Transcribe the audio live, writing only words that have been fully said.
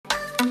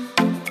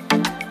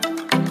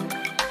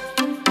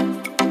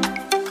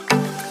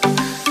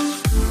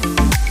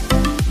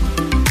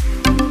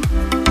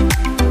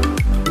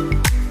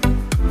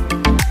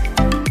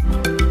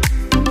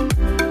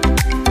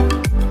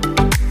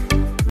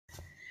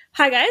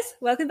Hi guys,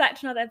 welcome back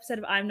to another episode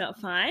of I'm Not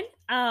Fine.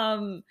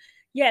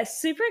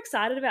 Super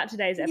excited about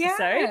today's episode.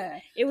 Yeah.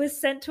 It was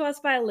sent to us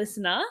by a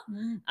listener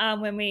Mm.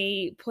 when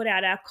we put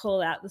out our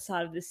call out the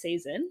start of this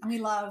season. And we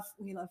love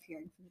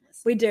hearing from the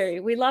listeners. We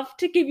do. We love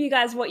to give you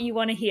guys what you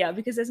want to hear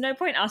because there's no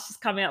point us just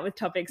coming up with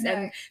topics No.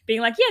 and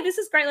being like, yeah, this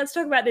is great, let's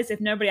talk about this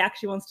if nobody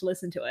actually wants to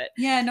listen to it.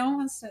 Yeah, no one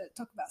wants to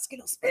talk about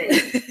Skittles.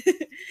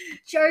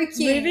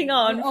 Joking. Moving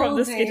on We from all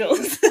the do.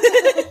 Skittles.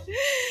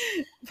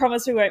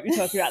 Promise we won't be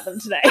talking about them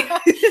today.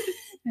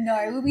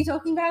 No, we'll be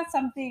talking about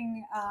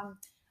something a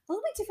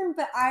little bit different,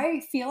 but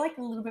I feel like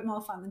a little bit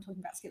more fun than talking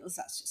about Skittles.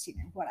 That's just,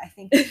 what I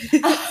think. Yeah,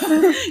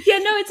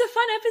 no, it's a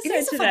fun It episode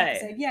is a today. fun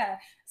episode, yeah.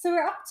 So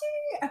we're up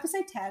to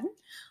episode 10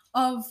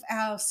 of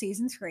our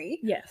season 3.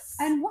 Yes.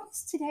 And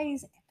what's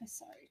today's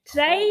episode?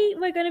 Today,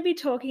 called? we're going to be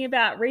talking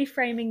about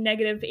reframing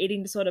negative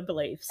eating disorder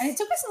beliefs. And it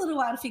took us a little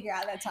while to figure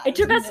out that title. It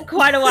took us didn't it?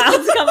 quite a while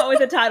to come up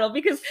with a title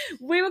because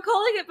we were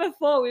calling it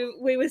before.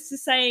 We were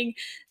just saying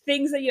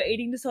things that your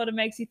eating disorder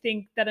makes you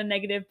think that are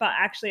negative but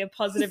actually are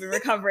positive in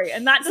recovery.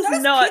 And that It's does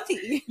as not,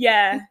 pithy.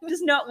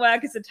 does not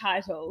work as a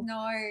title.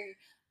 No.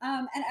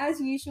 And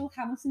as usual,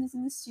 Hamilton is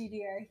in the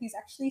studio. He's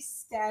actually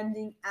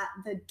standing at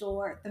the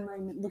door at the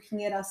moment,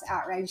 looking at us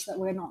outraged that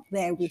we're not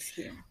there with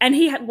him. And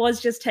he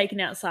was just taken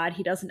outside.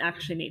 He doesn't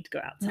actually need to go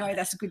outside. No,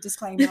 that's a good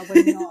disclaimer.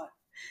 We're not.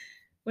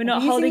 We're not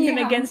Using holding you,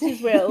 him against his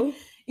Hamilton. will,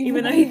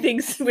 even though he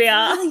thinks we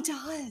are. He really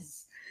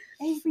does.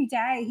 Every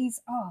day. He's,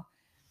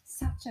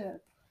 such a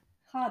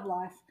hard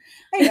life.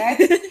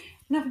 Anyway,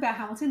 enough about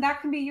Hamilton. That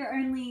can be your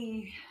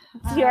only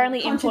Your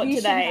only input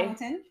contribution, today.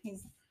 Hamilton.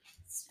 He's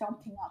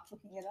stomping up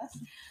looking at us.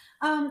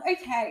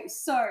 Okay,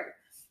 so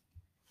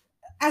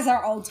as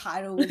our old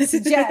title would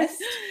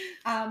suggest,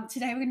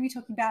 today we're going to be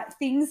talking about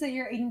things that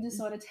your eating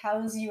disorder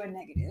tells you are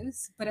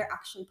negatives, but are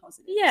actually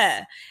positives.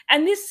 Yeah.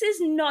 And this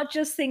is not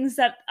just things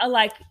that are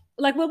like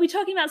we'll be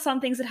talking about some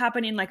things that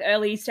happen in like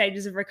early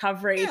stages of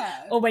recovery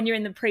Yeah. or when you're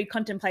in the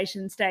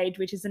pre-contemplation stage,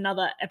 which is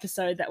another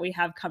episode that we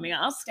have coming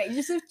up.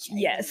 Stages of change.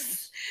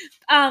 Yes.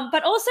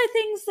 But also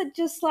things that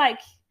just like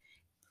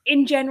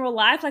in general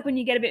life, like when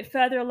you get a bit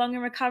further along in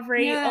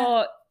recovery Yeah.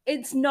 or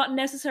it's not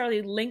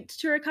necessarily linked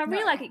to recovery.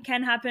 No. Like it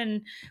can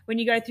happen when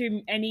you go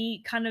through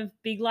any kind of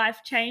big life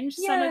change,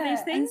 some of these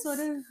And things. sort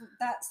of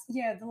that's,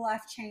 the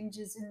life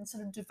changes in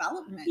sort of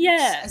development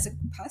as a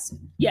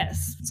person.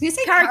 Yes. I was going to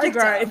say Character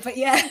character growth. but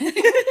yeah.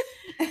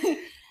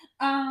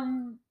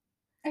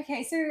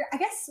 Okay, so I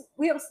guess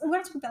we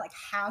want to talk about like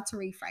how to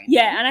reframe.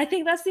 Yeah, them. and I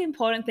think that's the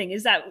important thing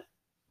is that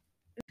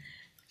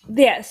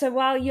so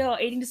while your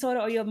eating disorder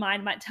or your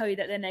mind might tell you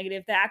that they're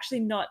negative, they're actually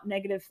not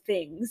negative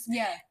things.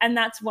 Yeah. And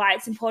that's why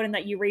it's important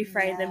that you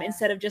reframe them Yeah.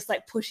 instead of just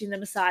like pushing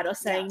them aside or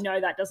saying, no,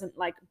 that doesn't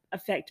like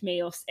affect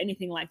me or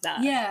anything like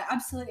that. Yeah,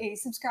 absolutely.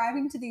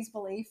 Subscribing to these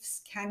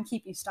beliefs can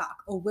keep you stuck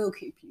or will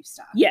keep you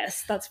stuck.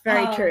 Yes, that's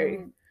very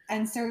true.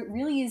 And so it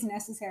really is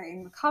necessary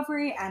in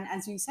recovery and,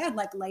 as you said,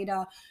 like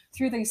later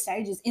through these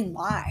stages in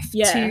life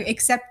to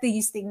accept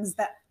these things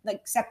that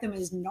accept them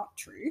as not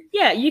true.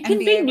 Yeah, you can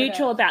be be able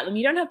neutral to- about them.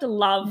 You don't have to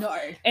love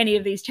any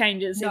of these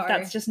changes No. if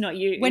that's just not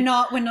you. We're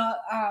not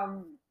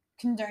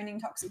condoning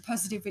toxic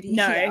positivity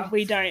No, here.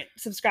 we don't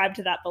subscribe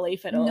to that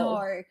belief at all.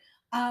 No.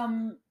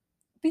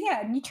 But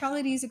yeah,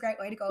 neutrality is a great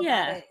way to go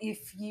about it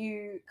if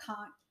you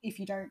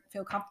don't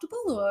feel comfortable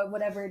or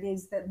whatever it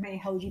is that may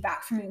hold you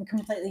back from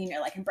completely,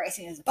 like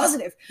embracing it as a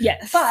positive.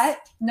 Yes. But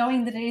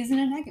knowing that it isn't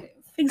a negative.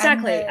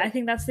 Exactly. And I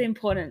think that's the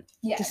important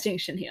Yeah.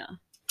 distinction here.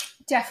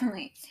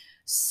 Definitely.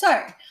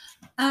 So,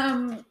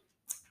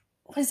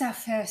 what is our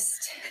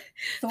first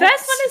thoughts?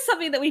 First one is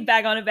something that we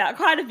bag on about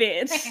quite a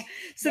bit.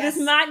 So Yes. this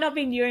might not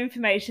be new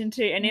information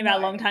to any of our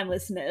No. long-time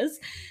listeners.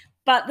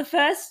 But the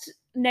first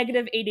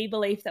negative ED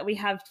belief that we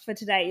have for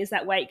today is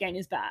that weight gain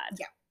is bad.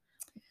 Yeah.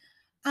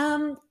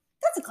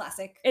 That's a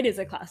classic. It is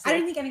a classic. I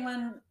don't think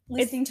anyone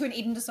listening to an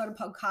eating disorder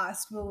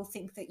podcast will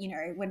think that,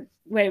 when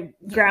we're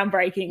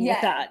groundbreaking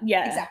with that.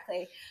 Yeah.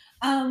 Exactly.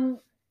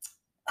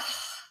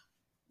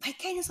 Weight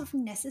gain is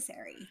often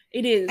necessary.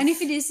 It is. And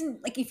if it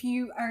isn't, like if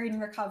you are in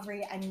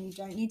recovery and you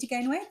don't need to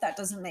gain weight, that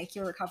doesn't make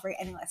your recovery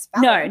any less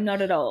valid. No,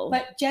 not at all.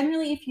 But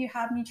generally, if you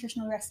have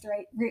nutritional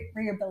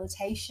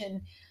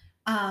rehabilitation,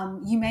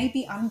 you may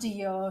be under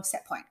your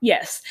set point.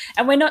 Yes.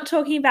 And we're not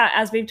talking about,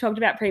 as we've talked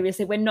about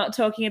previously, we're not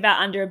talking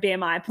about under a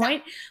BMI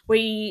point.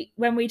 No.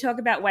 When we talk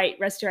about weight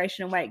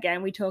restoration and weight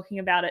gain, we're talking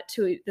about it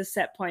to the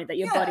set point that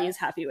your body is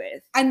happy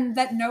with. And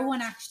that no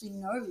one actually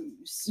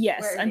knows.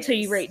 Yes, where it until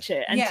is. you reach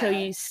it, until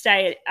you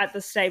stay at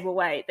the stable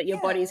weight that your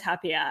body is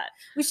happy at.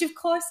 Which, of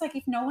course, like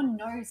if no one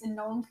knows and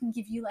no one can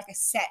give you like a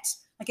set,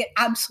 like an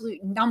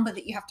absolute number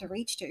that you have to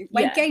reach to,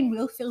 weight gain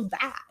will feel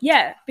bad.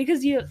 Yeah,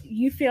 because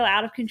you feel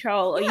out of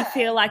control or you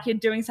feel like you're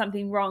doing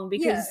something wrong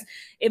because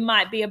it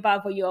might be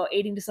above what your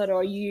eating disorder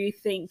or you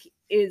think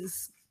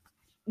is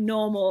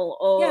normal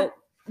or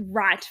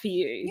right for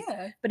you.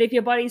 Yeah. But if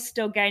your body's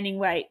still gaining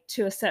weight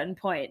to a certain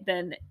point,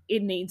 then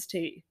it needs to.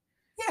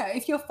 Yeah,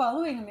 if you're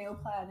following a meal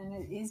plan and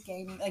it is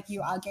gaining, like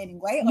you are gaining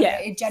weight, Yeah.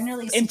 it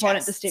generally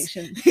Important suggests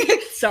distinction.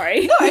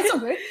 Sorry. No, it's all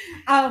good.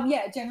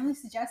 Yeah, generally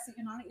suggests that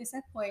you're not at your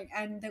set point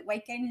and that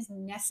weight gain is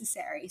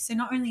necessary. So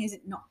not only is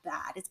it not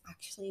bad, it's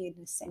actually an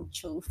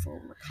essential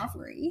for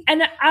recovery.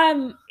 And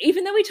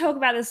even though we talk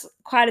about this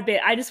quite a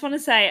bit, I just want to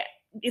say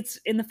it's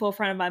in the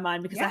forefront of my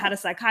mind because I had a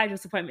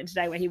psychiatrist appointment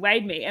today where he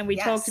weighed me, and we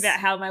talked about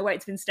how my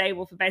weight's been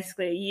stable for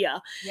basically a year.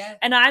 Yeah.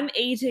 And I'm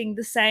eating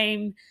the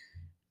same.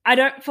 I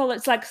don't follow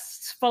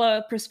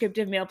a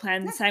prescriptive meal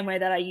plan the same way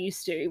that I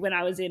used to when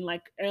I was in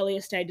like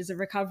earlier stages of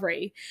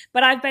recovery.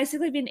 But I've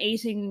basically been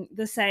eating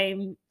the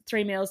same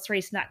 3 meals, 3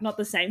 snacks, not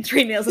the same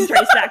 3 meals and 3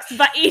 snacks,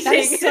 but eating. That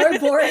is so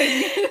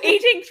boring.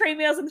 Eating 3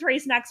 meals and 3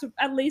 snacks for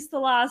at least the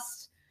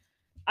last,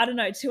 I don't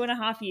know,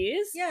 2.5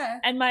 years. Yeah.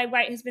 And my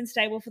weight has been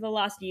stable for the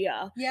last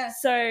year. Yeah.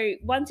 So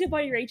once your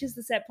body reaches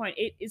the set point,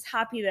 it is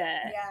happy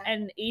there. Yeah.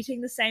 And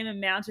eating the same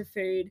amount of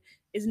food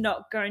is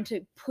not going to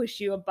push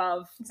you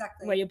above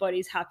where your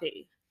body's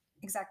happy.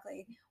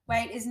 Exactly.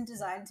 Weight isn't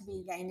designed to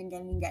be gained and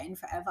gained and gained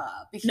forever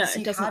because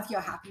you have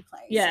your happy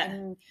place. Yeah.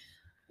 And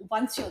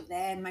once you're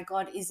there, my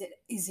God, is it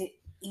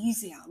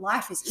easier?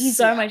 Life is easier.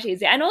 So much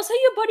easier. And also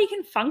your body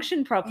can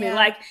function properly. Yeah.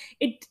 Like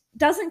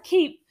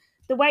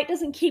the weight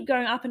doesn't keep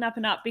going up and up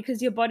and up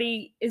because your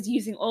body is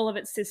using all of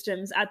its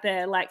systems at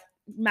their like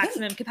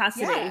maximum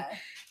capacity. Yeah.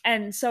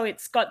 And so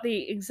it's got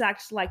the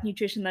exact like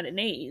nutrition that it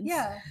needs.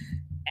 Yeah.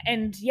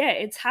 And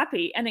it's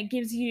happy and it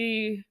gives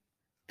you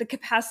the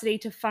capacity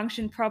to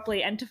function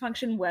properly and to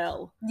function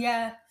well.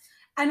 Yeah.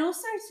 And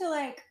also to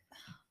like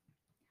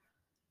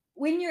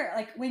when you're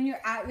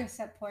at your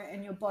set point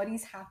and your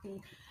body's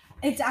happy,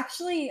 it's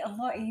actually a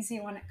lot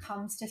easier when it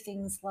comes to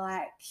things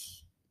like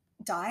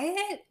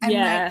diet and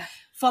like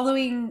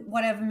following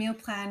whatever meal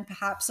plan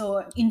perhaps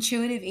or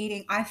intuitive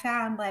eating. I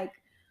found like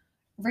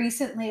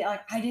recently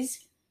like I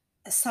just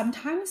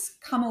sometimes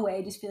come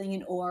away just feeling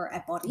in awe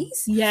at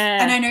bodies.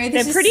 Yeah. And I know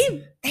they're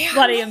pretty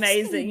bloody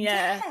amazing.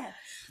 Yeah.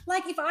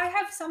 Like if I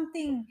have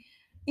something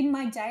in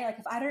my day, like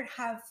if I don't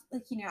have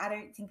like, I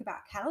don't think about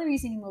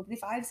calories anymore, but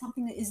if I have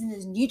something that isn't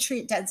as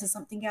nutrient dense as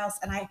something else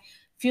and I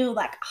feel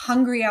like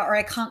hungrier or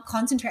I can't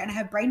concentrate and I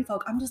have brain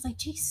fog, I'm just like,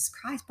 Jesus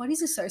Christ,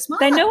 bodies are so smart.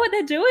 They know what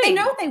they're doing. They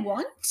know what they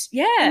want.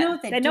 Yeah.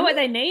 They know what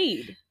they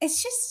need.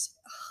 It's just,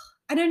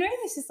 and I know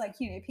this is like,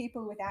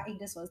 people without eating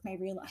disorders may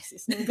realize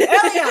this a little bit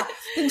earlier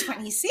than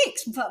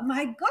 26, but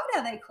my God,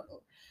 are they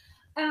cool.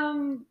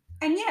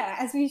 And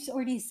as we've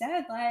already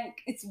said,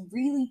 like it's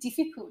really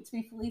difficult to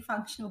be fully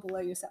functional below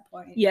your set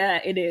point.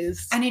 Yeah, it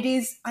is. And it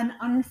is an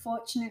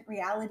unfortunate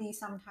reality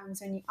sometimes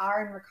when you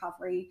are in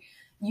recovery.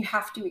 You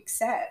have to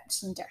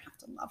accept, you don't have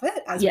to love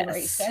it, as we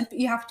already said, but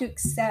you have to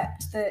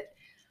accept that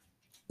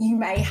you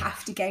may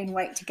have to gain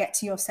weight to get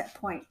to your set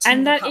point.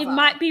 And that it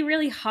might be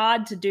really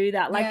hard to do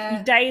that. Like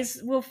your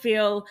days will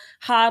feel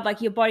hard,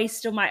 like your body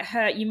still might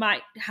hurt. You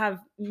might have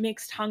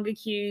mixed hunger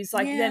cues.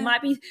 Like there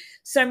might be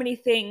so many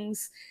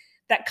things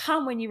that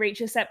come when you reach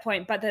your set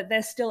point, but that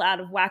they're still out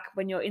of whack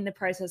when you're in the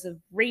process of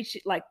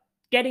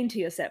getting to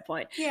your set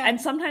point. Yeah. And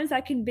sometimes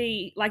that can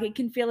be like, it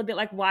can feel a bit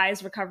like, why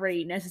is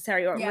recovery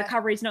necessary? Or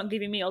recovery is not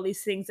giving me all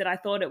these things that I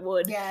thought it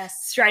would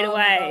straight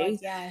away.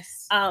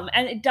 Yes. And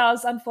it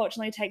does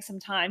unfortunately take some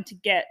time to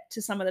get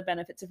to some of the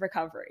benefits of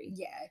recovery.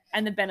 Yeah.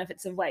 And the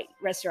benefits of weight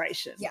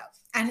restoration. Yeah.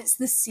 And it's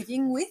the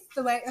sitting with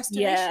the weight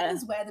restoration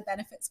is where the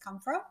benefits come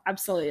from.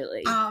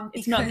 Absolutely.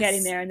 It's not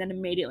getting there and then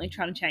immediately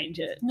trying to change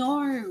it.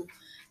 No.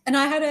 And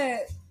I had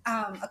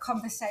a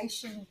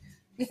conversation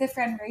with a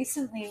friend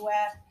recently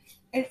where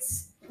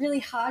it's really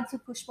hard to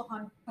push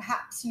behind.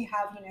 Perhaps you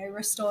have,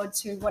 restored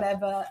to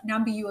whatever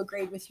number you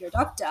agreed with your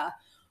doctor,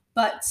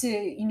 but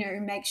to,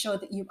 make sure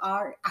that you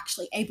are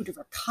actually able to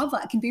recover.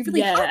 It can be really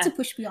hard to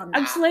push beyond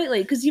that.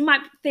 Absolutely. Because you might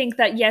think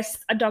that, yes,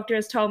 a doctor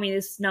has told me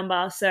this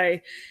number, so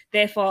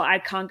therefore I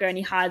can't go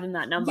any higher than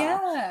that number.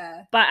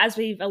 Yeah. But as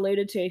we've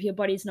alluded to, if your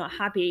body's not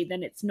happy,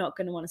 then it's not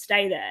going to want to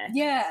stay there.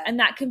 Yeah. And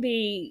that can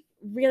be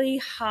really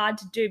hard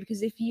to do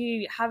because if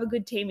you have a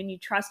good team and you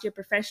trust your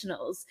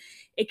professionals,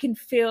 it can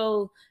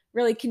feel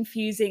really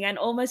confusing and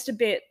almost a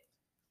bit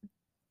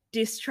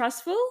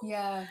distrustful.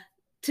 Yeah.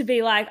 To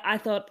be like, I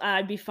thought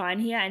I'd be fine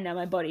here and now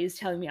my body is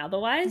telling me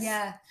otherwise.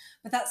 Yeah.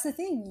 But that's the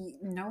thing.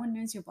 No one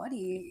knows your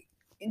body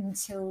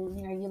until,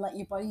 you let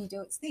your body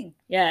do its thing.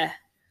 Yeah.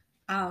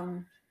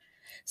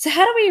 So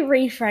how do we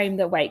reframe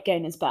that weight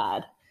gain is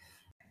bad?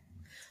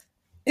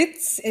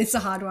 It's a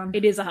hard one.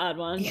 It is a hard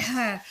one.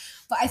 Yeah.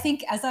 But I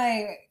think as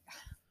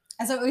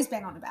I've always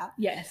been on about.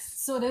 Yes.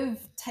 Sort of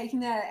taking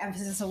the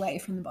emphasis away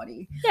from the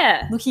body.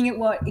 Yeah. Looking at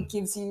what it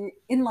gives you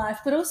in life,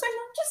 but also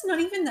not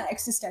even that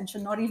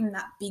existential, not even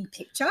that big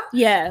picture.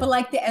 Yeah. But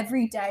like the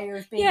everyday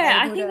of being able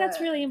I think that's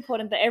really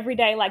important, the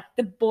everyday, like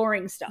the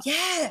boring stuff.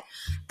 Yeah.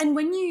 And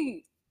when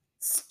you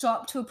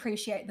stop to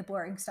appreciate the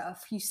boring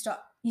stuff, you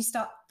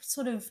start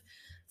sort of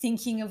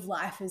thinking of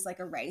life as like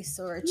a race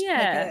or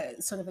like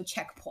a sort of a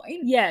checkpoint.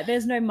 Yeah,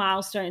 there's no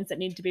milestones that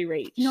need to be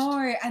reached.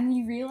 No, and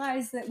you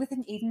realize that with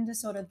an eating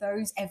disorder,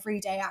 those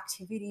everyday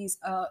activities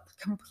are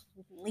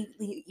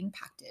completely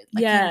impacted.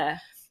 Like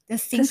the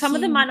thinking. Some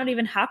of them might not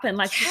even happen,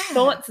 like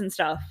thoughts and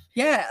stuff.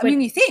 Yeah, I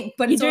mean, you think,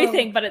 but you do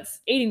think, but it's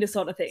eating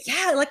disorder thing.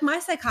 Yeah, like my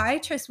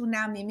psychiatrist will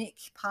now mimic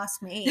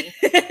past me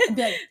and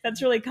be like,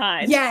 that's really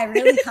kind. Yeah,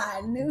 really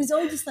kind. And it was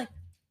all just like,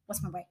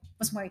 what's my weight?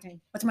 What's my weight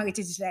doing? What's my weight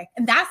doing today?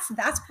 And that's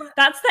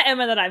the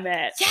Emma that I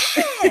met.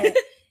 Yeah.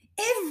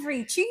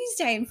 Every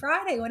Tuesday and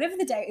Friday, whatever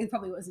the day, it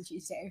probably was a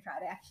Tuesday and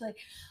Friday actually,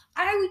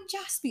 I would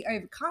just be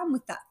overcome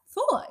with that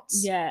thought.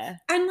 Yeah.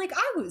 And like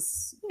I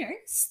was,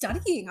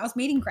 studying, I was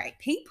meeting great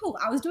people,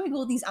 I was doing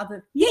all these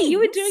other things. Yeah, you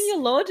were doing your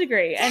law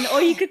degree and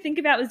all you could think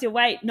about was your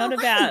weight, not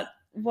about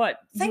what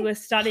you were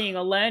studying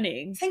or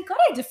learning. Thank God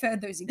I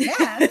deferred those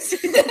exams.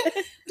 Would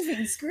have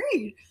been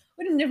screwed.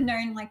 Wouldn't have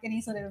known like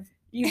any sort of.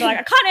 You'd be like,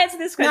 I can't answer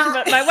this question,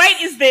 but my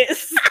weight is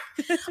this.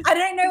 I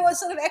don't know what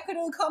sort of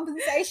equitable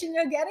compensation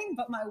you're getting,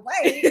 but my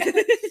weight.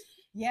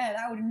 Yeah,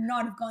 that would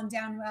not have gone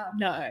down well.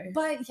 No.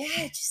 But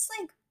yeah, just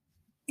like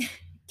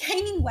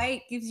gaining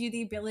weight gives you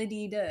the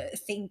ability to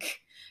think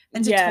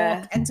and to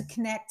talk and to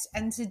connect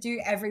and to do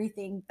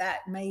everything that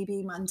may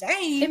be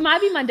mundane. It might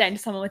be mundane to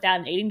someone without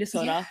an eating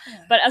disorder,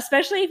 but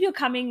especially if you're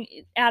coming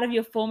out of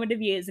your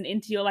formative years and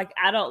into your like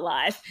adult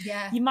life,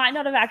 you might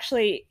not have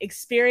actually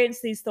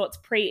experienced these thoughts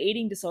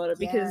pre-eating disorder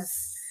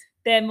because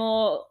they're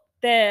not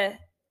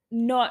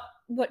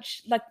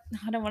like,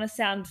 I don't want to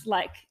sound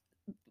like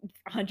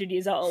 100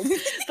 years old,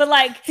 but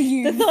like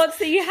the thoughts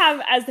that you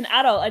have as an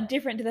adult are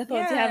different to the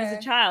thoughts you have as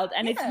a child.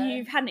 And if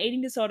you've had an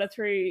eating disorder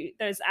through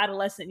those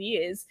adolescent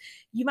years,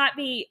 you might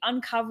be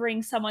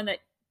uncovering someone that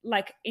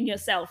like in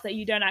yourself that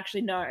you don't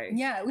actually know.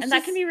 Yeah. And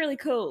that can be really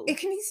cool. It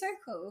can be so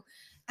cool.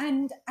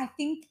 And I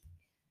think,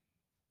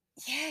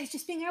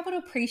 just being able to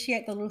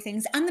appreciate the little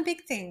things and the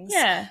big things.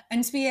 Yeah.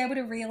 And to be able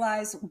to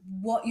realize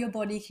what your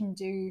body can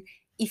do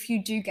if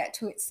you do get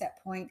to its set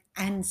point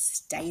and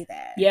stay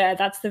there. Yeah,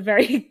 that's the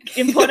very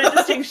important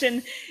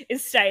distinction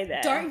is stay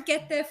there. Don't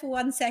get there for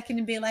 1 second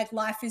and be like,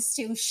 life is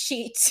still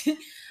shit.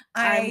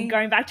 I'm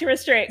going back to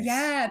restrict.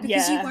 Yeah,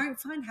 because you won't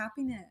find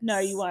happiness. No,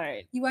 you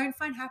won't. You won't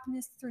find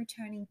happiness through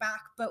turning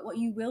back. But what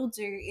you will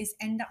do is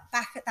end up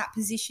back at that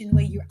position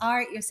where you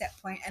are at your set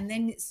point, and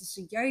then it's just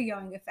a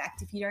yo-yoing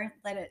effect if you don't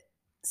let it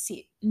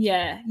sit.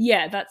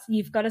 That's,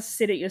 you've got to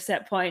sit at your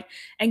set point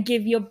and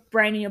give your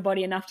brain and your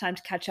body enough time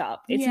to catch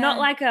up. It's not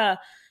like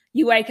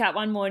you wake up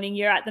one morning,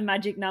 you're at the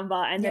magic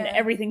number and then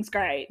everything's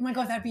great. Oh my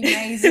God, that'd be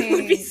amazing. It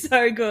would be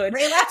so good.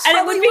 Relapse and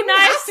it would be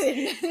nice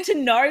to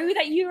know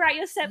that you were at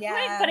your set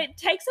point, but it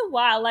takes a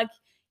while. Like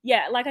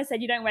I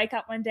said, you don't wake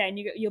up one day and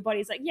your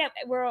body's like,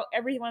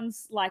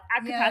 everyone's like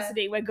at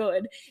capacity, we're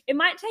good. It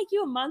might take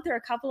you a month or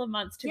a couple of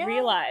months to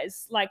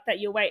realize like that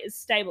your weight is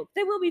stable.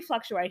 There will be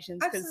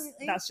fluctuations because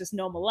that's just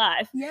normal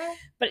life. Yeah.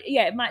 But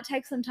it might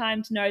take some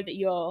time to know that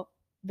your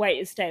weight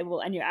is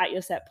stable and you're at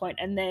your set point.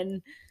 And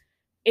then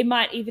it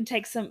might even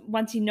take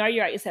once you know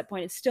you're at your set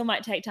point, it still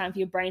might take time for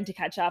your brain to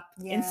catch up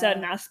in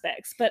certain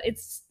aspects, but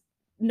it's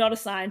not a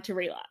sign to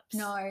relapse.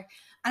 No.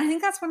 And I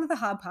think that's one of the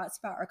hard parts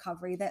about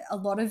recovery, that a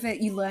lot of it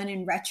you learn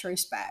in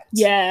retrospect.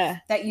 Yeah.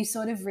 That you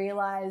sort of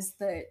realize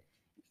that,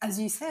 as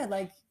you said,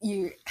 like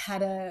you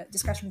had a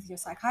discussion with your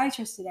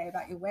psychiatrist today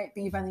about your weight,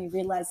 but you've only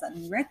realized that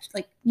in by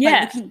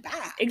looking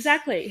back.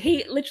 Exactly.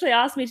 He literally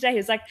asked me today, he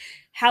was like,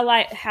 how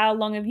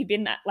long have you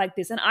been like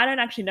this? And I don't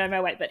actually know my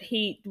weight, but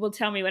he will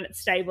tell me when it's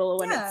stable or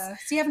when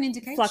it's so you have an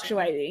indication.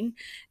 Fluctuating.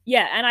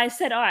 Yeah. And I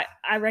said, I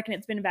reckon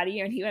it's been about a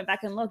year. And he went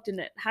back and looked and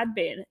it had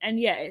been. And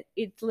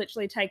it's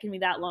literally taken me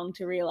that long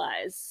to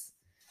realize.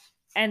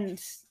 And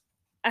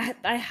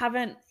I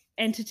haven't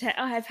entertained,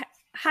 I have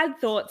had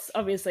thoughts,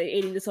 obviously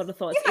eating disorder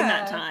thoughts in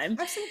that time,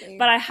 absolutely.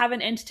 But I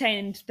haven't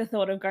entertained the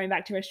thought of going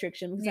back to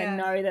restriction because I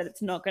know that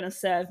it's not going to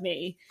serve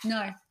me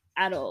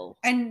at all.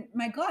 And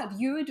my God,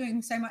 you were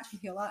doing so much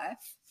with your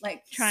life,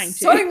 like trying to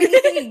so many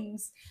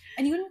things,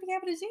 and you wouldn't be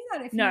able to do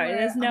that if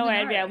there's no way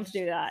I'd be able to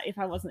do that if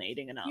I wasn't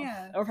eating enough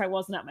or if I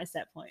wasn't at my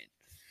set point.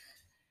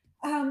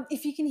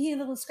 If you can hear a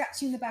little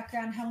scratching in the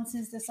background,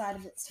 Hamilton's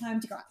decided it's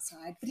time to go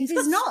outside, but it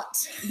is not.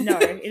 No,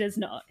 it is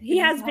not. He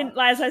has been,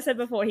 as I said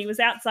before, he was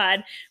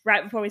outside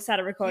right before we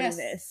started recording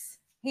this.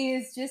 He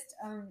is just,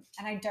 and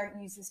I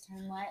don't use this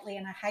term lightly,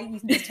 and I hate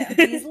using this term.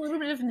 He is a little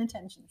bit of an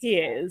attention seeker. He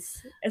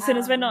is. As soon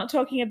as we're not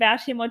talking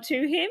about him or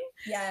to him,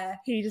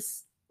 he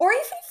just... Or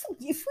even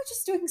if we're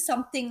just doing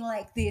something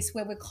like this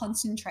where we're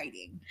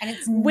concentrating and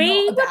it's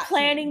we were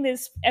planning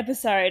this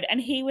episode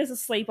and he was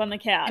asleep on the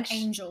couch. An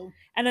angel.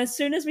 And as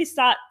soon as we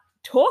start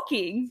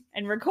talking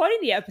and recording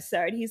the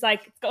episode, he's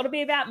like, it's got to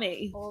be about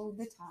me. All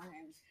the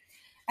time.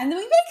 And then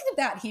we make it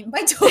about him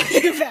by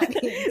talking about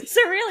him.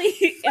 So really,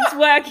 it's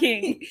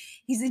working.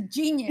 He's a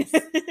genius.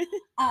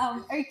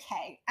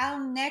 Okay,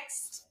 our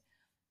next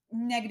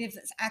negative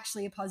that's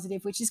actually a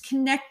positive, which is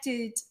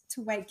connected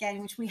to weight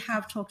gain, which we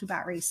have talked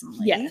about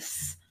recently.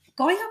 Yes.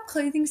 Going up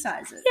clothing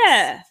sizes.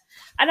 Yeah.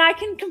 And I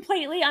can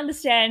completely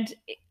understand.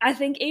 I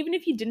think even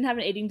if you didn't have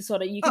an eating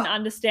disorder, you can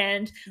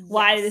understand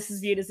why this is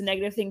viewed as a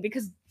negative thing,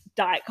 because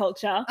diet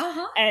culture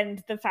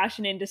and the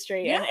fashion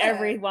industry and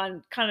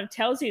everyone kind of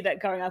tells you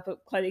that going up a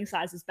clothing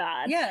size is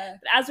bad. Yeah.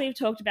 But as we've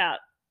talked about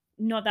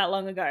not that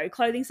long ago,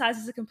 clothing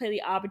sizes are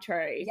completely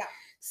arbitrary. Yeah.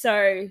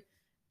 So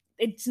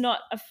it's not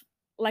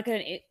like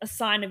a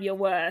sign of your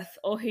worth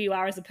or who you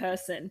are as a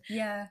person.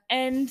 Yeah.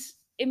 And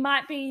it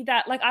might be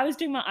that, like, I was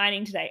doing my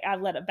ironing today.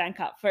 I've let it bank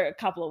up for a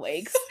couple of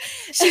weeks.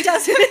 She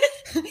does.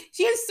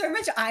 She has so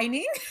much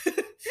ironing.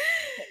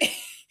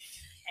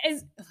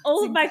 And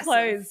all of my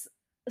clothes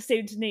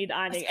seem to need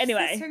ironing.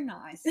 Anyway. So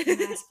nice.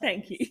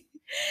 Thank you.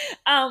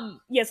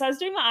 So I was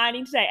doing my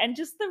ironing today, and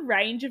just the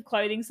range of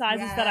clothing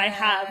sizes that I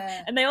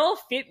have, and they all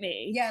fit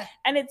me. Yeah.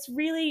 And it's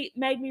really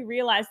made me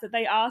realize that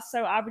they are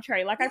so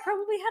arbitrary. Like I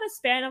probably had a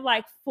span of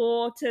like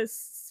 4 to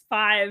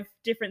 5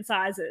 different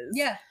sizes.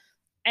 Yeah.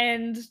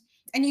 And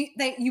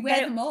you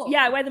wear them all.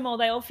 Yeah, I wear them all.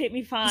 They all fit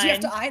me fine. You have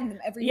to iron them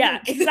every week.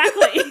 Yeah,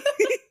 exactly.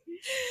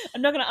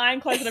 I'm not going to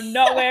iron clothes that I'm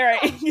not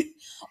wearing.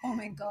 Oh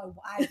my God,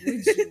 why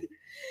would you?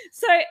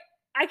 So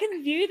I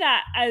can view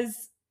that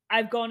as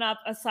I've gone up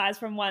a size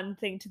from one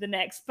thing to the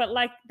next, but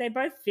like they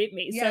both fit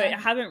me. Yeah. So I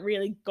haven't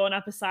really gone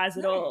up a size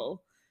at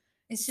all.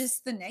 It's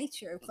just the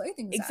nature of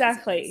clothing sizes.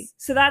 Exactly.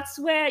 So that's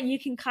where you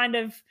can kind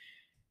of,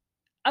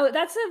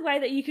 that's a way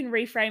that you can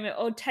reframe it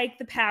or take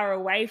the power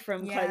away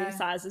from clothing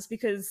sizes,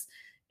 because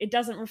it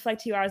doesn't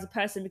reflect who you are as a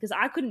person, because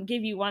I couldn't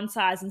give you one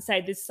size and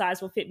say this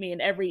size will fit me in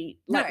every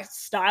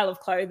style of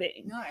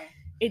clothing. No.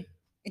 It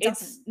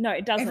doesn't. No,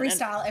 it doesn't. Every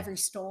style, every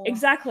store.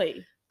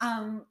 Exactly.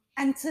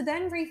 And to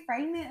then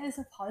reframe it as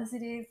a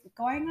positive,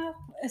 going up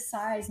a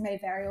size may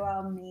very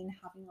well mean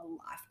having a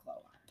life glow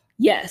up.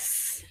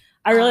 Yes.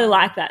 I really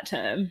like that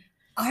term.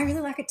 I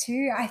really like it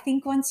too. I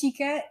think once you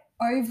get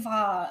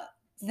over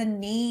the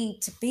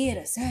need to be at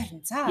a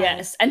certain size.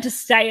 Yes, and to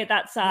stay at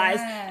that size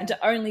and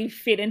to only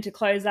fit into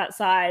clothes that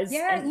size.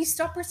 Yeah, you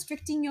stop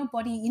restricting your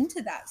body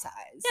into that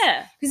size.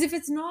 Yeah. Because if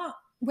it's not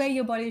where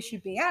your body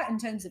should be at in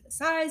terms of the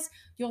size,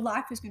 your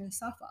life is going to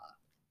suffer.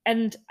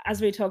 And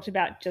as we talked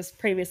about just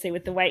previously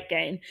with the weight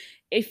gain,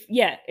 if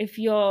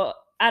you're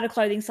at a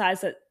clothing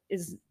size that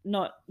is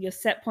not your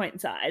set point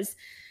size,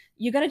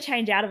 you're going to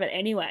change out of it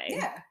anyway.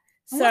 Yeah.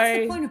 So what's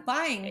the point of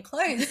buying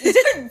clothes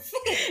that don't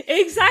fit?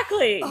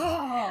 Exactly.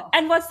 Oh.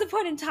 And what's the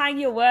point in tying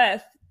your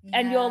worth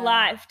and your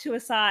life to a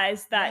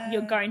size that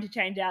you're going to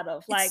change out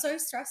of? Like, it's so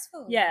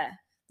stressful. Yeah.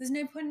 There's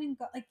no point in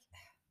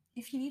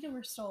if you need to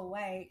restore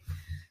weight,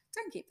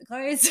 don't keep the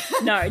clothes.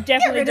 No,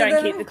 definitely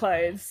don't keep the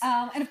clothes.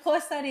 And of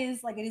course that is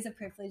it is a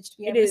privilege to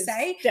be able to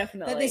say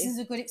definitely that this is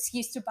a good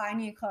excuse to buy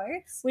new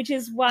clothes. Which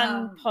is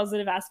one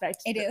positive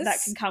aspect that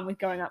can come with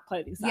going up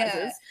clothing sizes.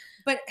 Yeah.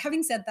 But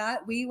having said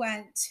that, we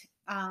went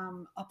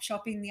op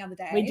shopping the other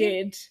day. We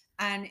did.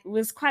 And it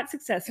was quite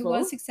successful. It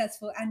was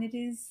successful, and it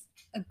is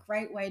a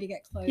great way to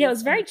get clothes. Yeah, it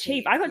was very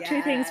cheap. I got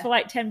 2 things for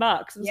like $10.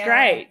 It was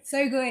great.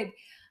 So good.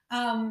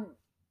 And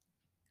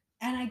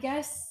I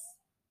guess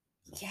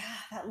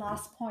that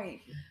last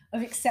point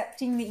of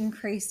accepting the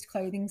increased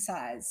clothing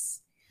size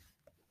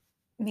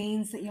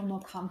means that you're more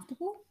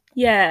comfortable.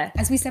 Yeah.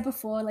 As we said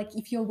before, like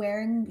if you're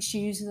wearing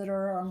shoes that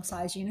are a wrong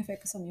size, you're going to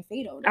focus on your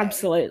feet all day.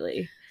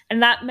 Absolutely.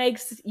 And that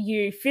makes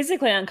you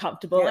physically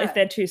uncomfortable if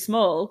they're too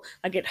small.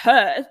 Like it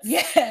hurts.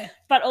 Yeah.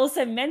 But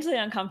also mentally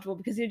uncomfortable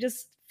because you're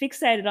just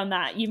fixated on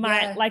that. You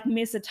might like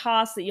miss a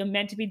task that you're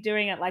meant to be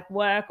doing at like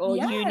work or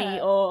uni,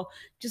 or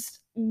just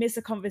miss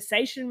a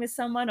conversation with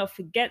someone or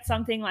forget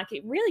something. Like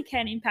it really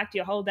can impact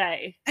your whole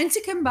day. And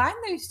to combine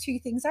those two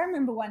things, I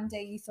remember one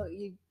day you thought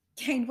you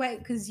gained weight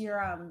because your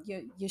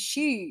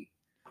shoe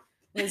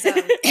was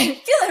feeling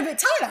a bit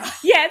tighter.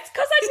 Yeah, it's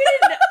because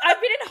I've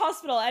been in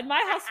hospital, and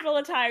my hospital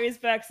attire is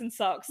Birks and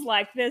socks.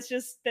 Like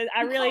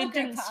I really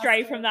didn't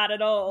stray from that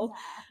at all. Nah.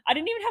 I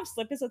didn't even have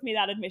slippers with me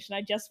that admission.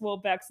 I just wore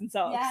Birks and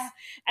socks. Yeah.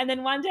 And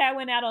then one day I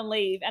went out on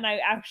leave and I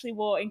actually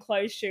wore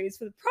enclosed shoes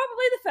for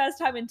probably the first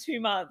time in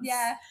 2 months.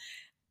 Yeah.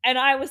 And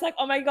I was like,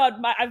 oh my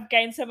God, I've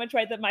gained so much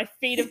weight that my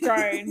feet have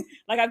grown.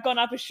 Like I've gone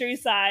up a shoe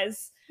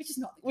size. Which is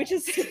not the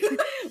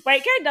case.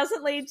 Weight gain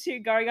doesn't lead to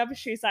going up a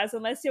shoe size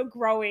unless you're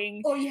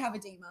growing. Or you have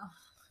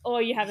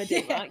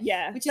edema.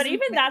 Yeah. But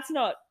even that's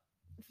not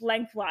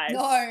lengthwise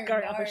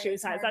going up a shoe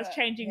size. Never. That's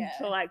changing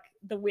to like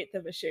the width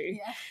of a shoe.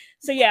 Yeah.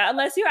 So yeah,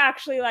 unless you're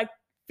actually like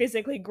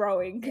physically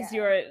growing because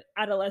you're an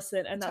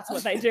adolescent and that's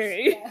what they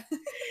do.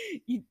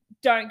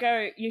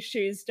 Your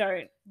shoes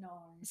don't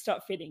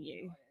stop fitting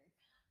you.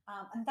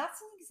 And that's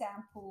an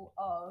example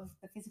of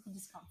the physical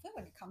discomfort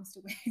when it comes to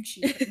wearing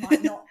shoes that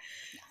might not.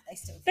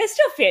 They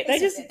still fit.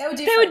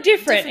 They were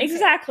different.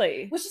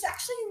 Exactly. Which is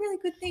actually a really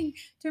good thing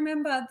to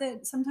remember,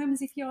 that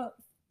sometimes if your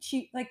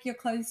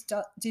clothes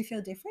do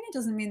feel different, it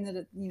doesn't mean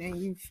that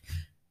you've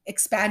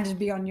expanded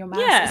beyond your mass.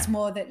 Yeah. It's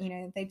more that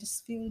they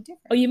just feel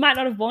different. Or you might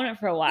not have worn it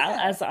for a while,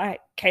 as I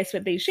case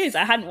with these shoes.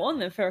 I hadn't worn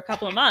them for a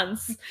couple of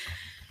months.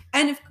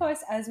 And of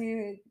course, as we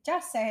were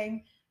just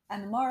saying,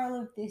 and the moral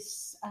of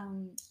this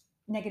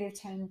negative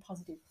turn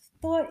positive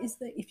thought is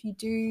that if you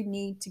do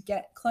need to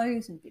get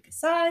clothes in bigger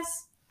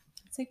size,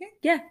 it's okay.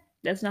 Yeah,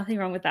 there's nothing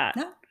wrong with that.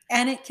 No,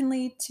 and it can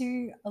lead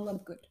to a lot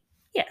of good.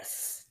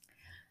 Yes,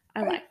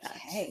 I like that.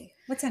 Okay,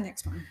 what's our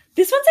next one?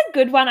 This one's a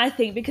good one, I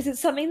think, because it's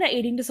something that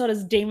eating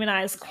disorders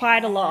demonize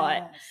quite a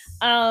lot.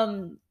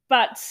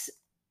 But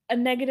a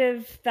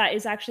negative that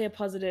is actually a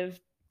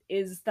positive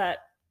is that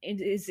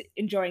is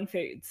enjoying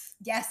foods.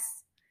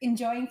 Yes,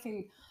 enjoying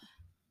food.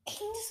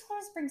 Eating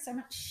disorders bring so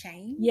much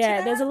shame.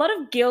 Yeah, there's a lot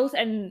of guilt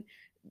and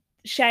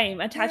shame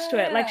attached to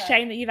it, like Yeah.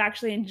 shame that you've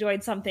actually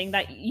enjoyed something,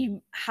 that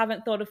you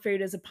haven't thought of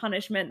food as a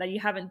punishment, that you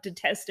haven't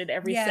detested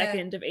every Yeah.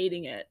 second of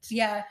eating it.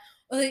 Yeah,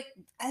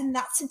 and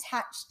that's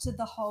attached to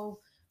the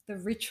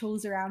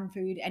rituals around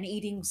food and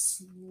eating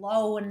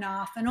slow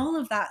enough and all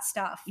of that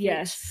stuff. which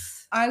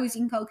Yes. I was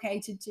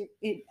inculcated to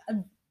at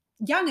a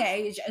young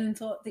age and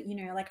thought that,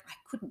 like, I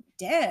couldn't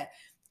dare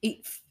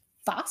eat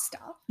faster.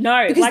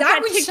 No, Because like that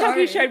that would TikTok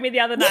you show- showed me the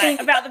other night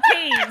about the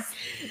peas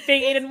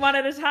being eaten one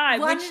at a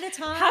time, One which at a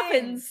time.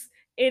 happens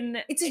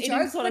in It's a eating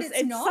joke, disorders. but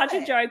it's such a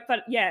not. joke, but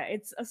yeah,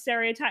 it's a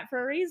stereotype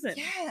for a reason.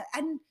 Yeah,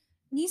 and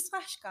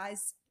newsflash,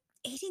 guys,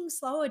 eating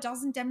slower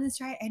doesn't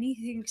demonstrate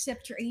anything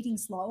except you're eating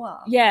slower.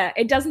 Yeah,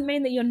 it doesn't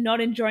mean that you're not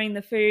enjoying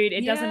the food.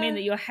 It doesn't mean Yeah.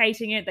 that you're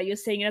hating it, that you're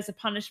seeing it as a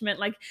punishment.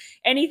 Like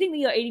anything that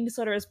your eating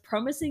disorder is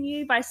promising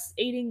you by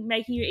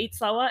making you eat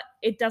slower,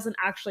 it doesn't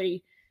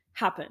actually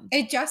happen.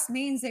 It just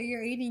means that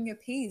you're eating your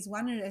peas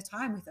one at a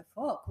time with a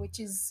fork, which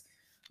is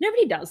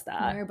Nobody does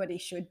that. nobody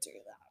should do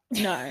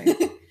that.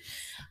 No.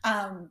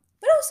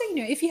 But also,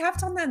 if you have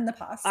done that in the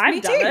past, me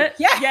I've done too. it.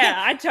 Yeah,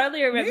 I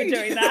totally remember Rude.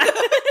 doing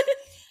that.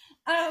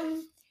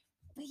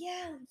 But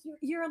yeah,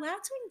 you're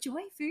allowed to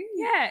enjoy food.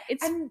 Yeah,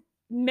 it's and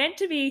meant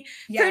to be.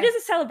 yeah, Food is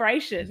a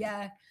celebration.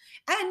 yeah,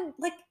 and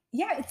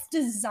it's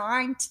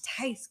designed to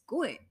taste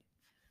good.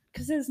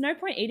 Because there's no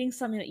point eating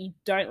something that you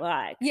don't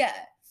like. Yeah.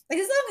 As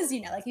long as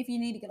if you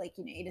need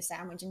to eat a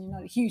sandwich and you're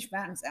not a huge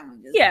fan of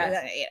sandwiches,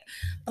 Yeah.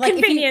 But if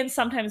you- Convenience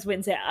sometimes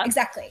wins out.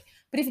 exactly.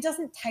 But if it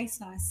doesn't taste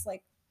nice,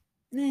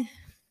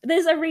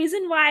 There's a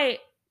reason why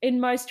in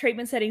most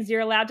treatment settings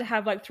you're allowed to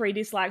have 3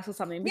 dislikes or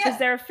something, because Yeah.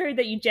 there are food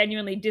that you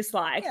genuinely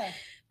dislike. yeah,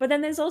 But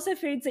then there's also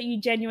foods that you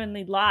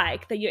genuinely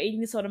like that your eating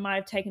disorder might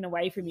have taken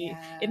away from you.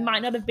 It Yeah. might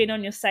not have been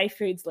on your safe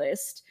foods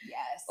list,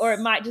 yes, or it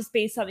might just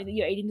be something that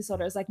your eating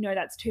disorder is like, no,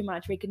 that's too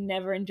much. We can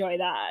never enjoy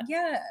that.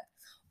 yeah.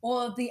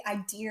 Or the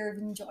idea of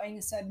enjoying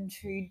a certain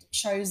food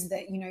shows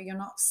that you're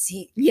not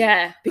sick.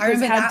 Yeah, because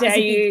remember how that was dare a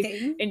big you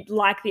thing. and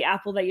like the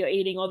apple that you're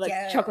eating, or the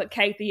Yeah. chocolate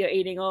cake that you're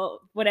eating, or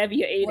whatever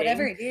you're eating.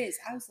 Whatever it is,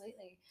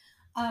 absolutely.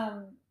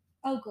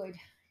 Oh, good.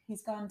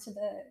 He's gone to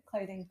the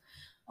clothing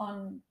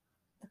on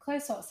the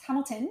clothes source,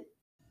 Hamilton.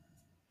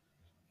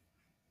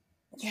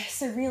 Yeah,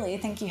 so really,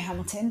 thank you,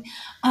 Hamilton.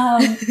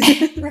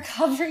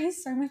 Recovery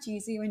is so much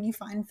easier when you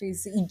find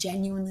foods that you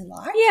genuinely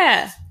like.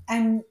 Yeah.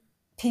 And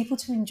people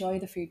to enjoy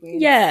the food with.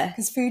 Yeah.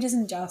 Because food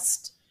isn't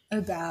just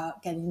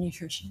about getting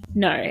nutrition.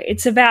 No,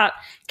 it's about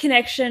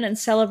connection and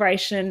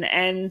celebration.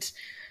 And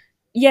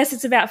yes,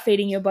 it's about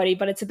feeding your body,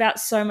 but it's about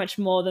so much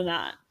more than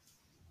that.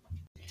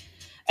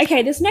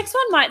 Okay, this next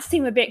one might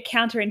seem a bit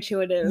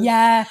counterintuitive.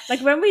 Yeah. Like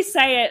when we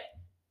say it,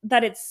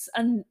 that it's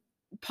a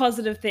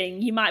positive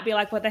thing, you might be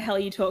like, what the hell are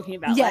you talking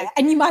about? Yeah.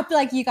 And you might be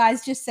like, you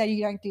guys just said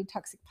you don't do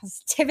toxic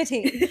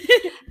positivity.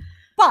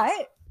 But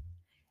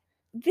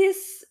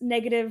this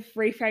negative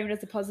reframed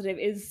as a positive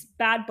is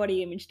bad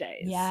body image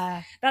days.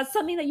 yeah. That's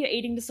something that your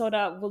eating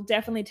disorder will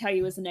definitely tell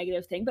you is a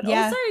negative thing, but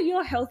Yeah. also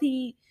your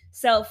healthy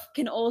self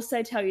can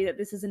also tell you that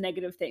this is a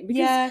negative thing, because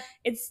Yeah.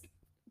 it's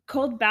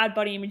called bad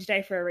body image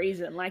day for a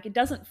reason. Like it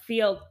doesn't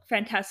feel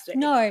fantastic.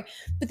 No,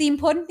 but the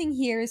important thing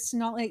here is to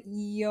not let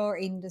your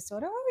eating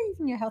disorder or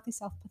even your healthy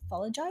self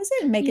pathologize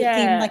it and make it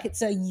seem Yeah. like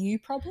it's a you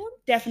problem.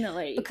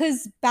 Definitely.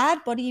 Because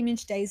bad body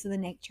image days are the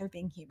nature of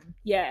being human.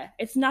 Yeah,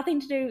 it's nothing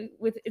to do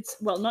with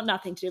not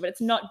nothing to do, but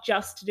it's not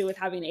just to do with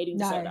having an eating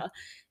No. disorder.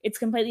 It's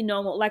completely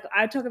normal. Like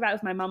I talk about it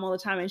with my mum all the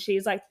time, and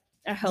she's like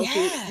a healthy,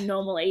 Yeah.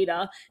 normal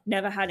eater,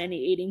 never had any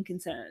eating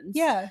concerns.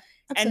 Yeah,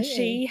 and absolutely.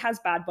 she has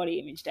bad body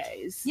image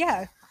days.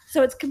 Yeah,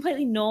 So it's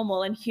completely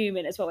normal and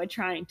human, is what we're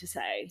trying to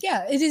say.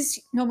 yeah, it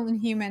is normal and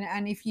human.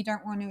 And if you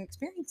don't want to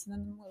experience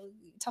them, well,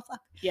 tough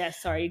luck. Yeah,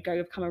 sorry,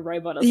 go become a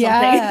robot or something.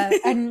 Yeah,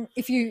 and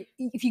if you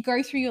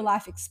go through your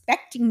life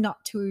expecting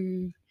not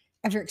to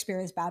ever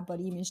experience bad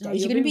body image No,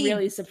 days, you'll you're going to be be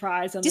really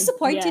surprised.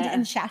 disappointed yeah.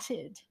 and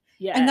shattered.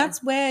 Yeah. And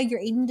that's where your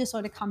eating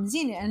disorder comes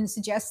in and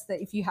suggests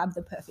that if you have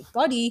the perfect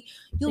body,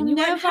 you'll Then you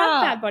won't never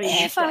have bad body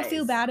image ever days.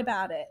 feel bad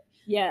about it,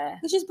 yeah.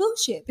 which is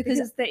bullshit because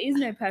Because there is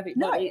no perfect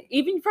No. body.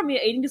 Even from your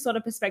eating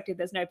disorder perspective,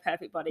 there's no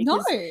perfect body. no,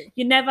 'cause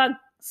you're never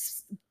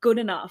good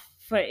enough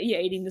for your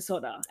eating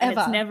disorder. And it's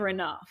Ever. never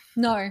enough.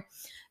 no.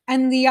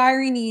 And the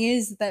irony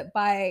is that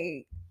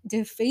by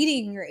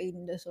defeating your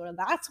eating disorder,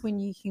 that's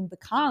when you can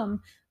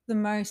become the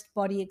most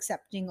body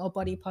accepting or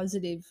body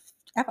positive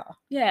ever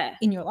Yeah.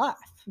 in your life.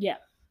 Yeah.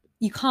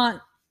 You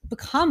can't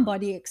become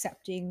body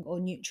accepting or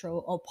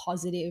neutral or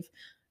positive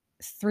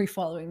through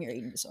following your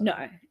eating disorder.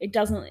 No, it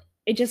doesn't.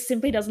 It just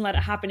simply doesn't let it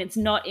happen. It's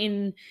not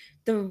in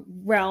the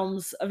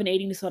realms of an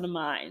eating disorder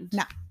mind.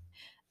 No.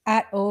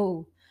 At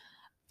all.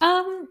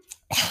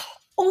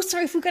 Also,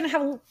 if we're going to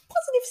have a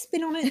positive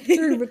spin on it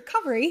through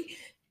recovery,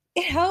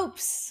 it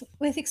helps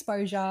with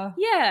exposure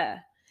Yeah.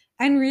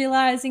 and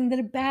realizing that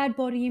a bad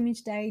body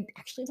image day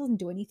actually doesn't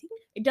do anything.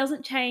 It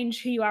doesn't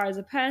change who you are as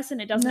a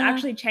person. It doesn't No.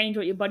 actually change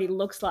what your body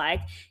looks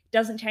like. It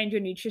doesn't change your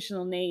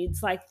nutritional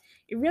needs. Like,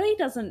 it really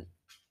doesn't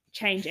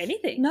change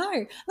anything. No.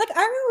 Like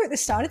I remember at the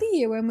start of the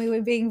year when we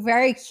were being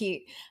very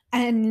cute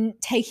and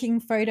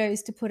taking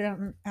photos to put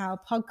on our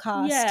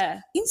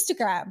podcast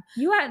Instagram.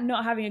 You are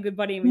not having a good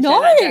body image No,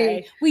 that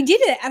day. we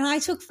did it. And I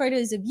took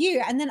photos of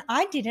you and then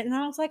I did it and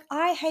I was like,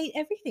 I hate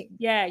everything.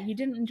 Yeah, you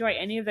didn't enjoy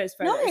any of those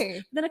photos. No.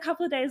 Then a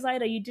couple of days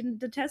later, you didn't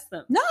detest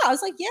them. No, I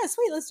was like, yeah,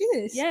 sweet, let's do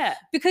this. Yeah.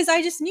 Because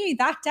I just knew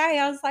that day,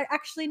 I was like,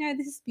 actually, no,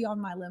 this is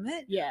beyond my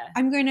limit. Yeah.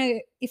 I'm going to,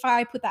 if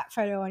I put that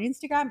photo on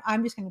Instagram,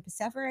 I'm just going to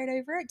perseverate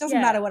over it.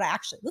 Doesn't matter what I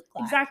actually look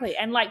like. Exactly.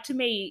 And like to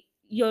me,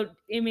 your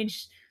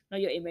image, not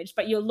your image,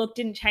 but your look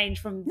didn't change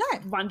from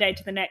one day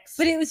to the next.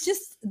 But it was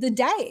just the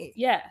day.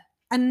 Yeah.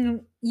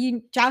 And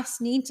you just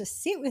need to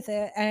sit with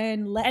it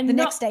and let the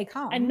next day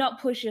come. And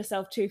not push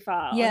yourself too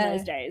far on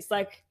those days.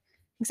 Like,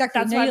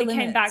 exactly. That's why we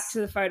came back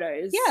to the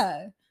photos.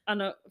 Yeah.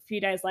 On a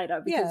few days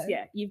later. Because,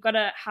 you've got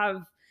to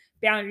have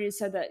boundaries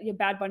so that your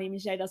bad body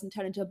image day doesn't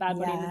turn into a bad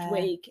body image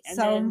week. And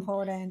so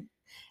important.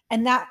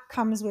 And that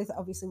comes with,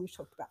 obviously, we've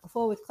talked about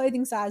before, with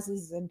clothing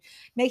sizes and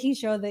making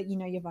sure that you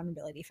know your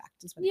vulnerability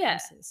factors when it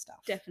comes to this stuff.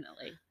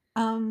 Definitely.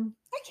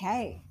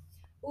 Okay.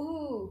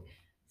 Ooh.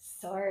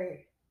 So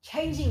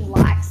changing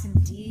likes and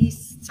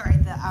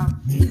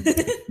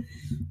the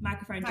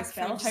microphone just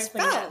fell.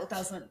 Hopefully that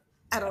doesn't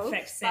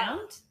affect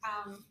sound.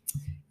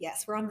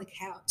 Yes, we're on the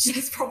couch.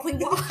 That's probably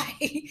why.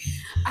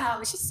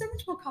 It's just so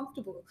much more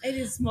comfortable. It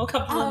is more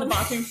comfortable on the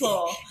bathroom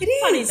floor. It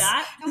is. Funny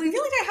that. And we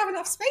really don't have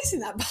enough space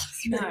in that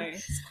bathroom. No,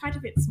 it's quite a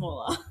bit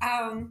smaller.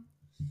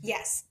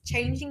 Yes,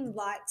 changing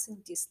likes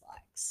and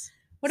dislikes.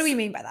 What do we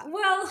mean by that?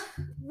 Well,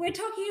 we're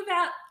talking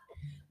about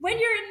when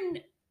you're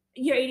in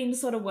your eating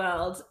disorder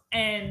world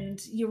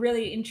and you're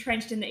really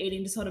entrenched in the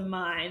eating disorder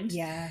mind.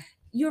 Yeah.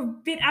 You're a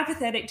bit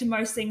apathetic to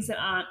most things that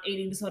aren't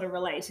eating disorder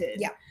related.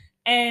 Yeah.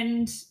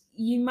 And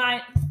you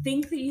might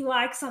think that you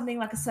like something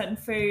like a certain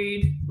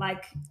food,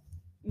 like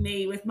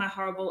me with my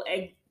horrible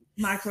egg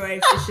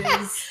microwave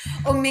dishes.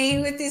 Or me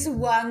with this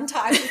one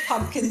type of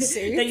pumpkin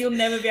soup. that you'll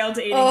never be able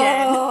to eat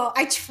again. Oh,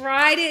 I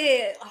tried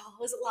it. Oh,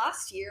 was it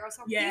last year or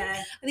something?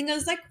 Yeah. I think I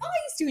was like, I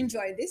used to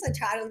enjoy this.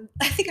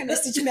 I think I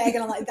messaged Meg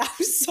and I'm like, that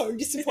was so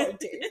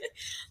disappointing.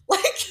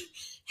 Like,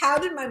 how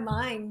did my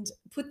mind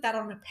put that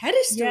on a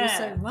pedestal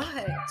so much?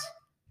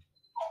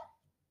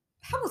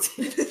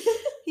 Hamilton.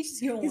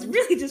 He's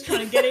really just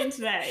trying to get in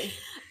today.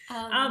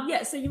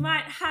 So you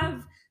might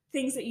have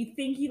things that you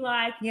think you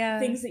like,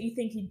 things that you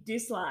think you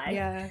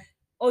dislike,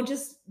 or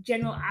just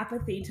general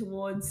apathy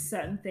towards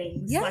certain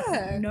things,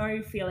 like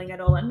no feeling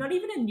at all, and not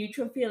even a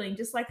neutral feeling,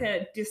 just like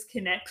a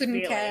disconnect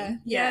feeling. Care.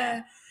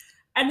 Yeah.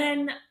 And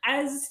then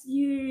as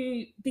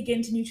you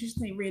begin to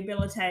nutritionally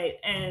rehabilitate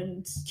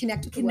and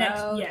connect with the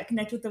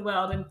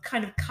world and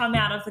kind of come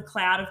out of the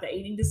cloud of the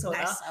eating disorder.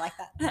 Nice, I like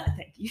that.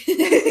 Thank you.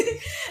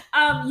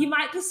 You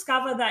might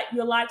discover that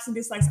your likes and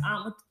dislikes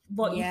aren't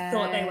what you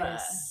thought they were.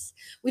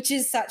 Which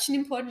is such an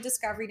important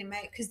discovery to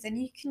make, because then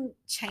you can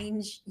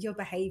change your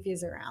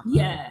behaviors around them.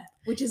 Yeah,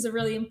 which is a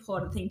really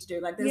important thing to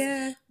do. Like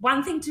there's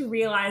one thing to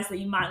realize that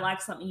you might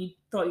like something you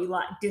thought you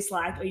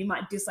disliked, or you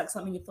might dislike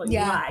something you thought you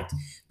liked, but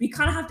you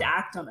kind of have to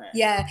act on it.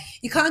 Yeah,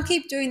 you can't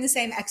keep doing the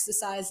same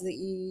exercise that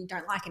you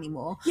don't like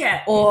anymore.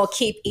 Yeah. Or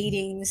keep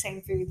eating the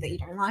same food that you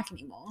don't like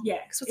anymore. Yeah.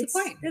 Because what's the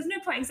point? There's no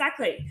point.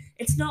 Exactly.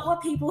 It's not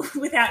what people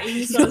without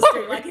eating disorders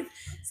do. Like if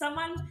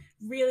someone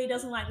really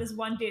doesn't like this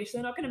one dish,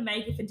 they're not going to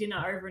make it for dinner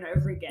over and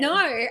over again.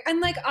 No. And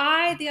like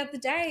the other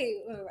day,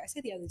 like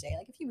a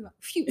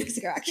few weeks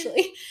ago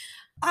actually,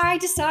 I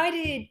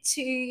decided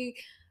to,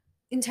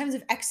 in terms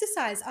of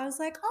exercise, I was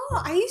like,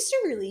 I used to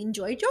really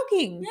enjoy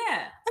jogging.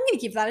 Yeah. I'm going to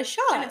give that a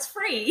shot. And it's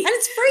free. So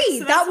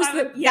that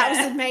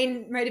was the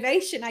main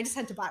motivation. I just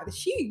had to buy the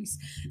shoes.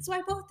 So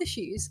I bought the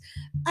shoes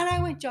and I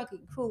went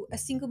jogging for a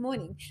single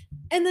morning.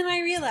 And then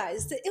I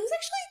realized that it was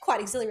actually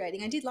quite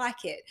exhilarating. I did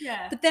like it.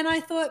 Yeah. But then I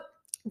thought,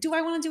 do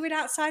I want to do it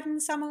outside in the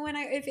summer when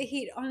I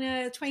overheat on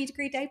a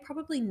 20-degree day?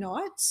 Probably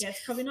not. Yeah,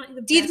 it's probably not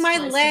the best Did my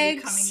place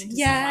legs? to be coming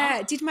into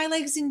summer. Did my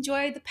legs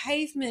enjoy the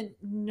pavement?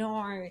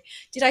 No.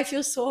 Did I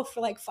feel sore for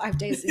like 5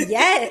 days?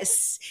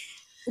 Yes.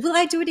 Will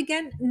I do it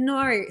again?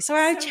 No. So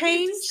I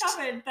changed. You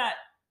discovered that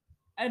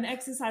an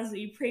exercise that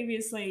you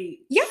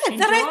previously enjoyed.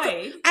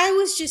 That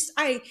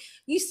I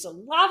used to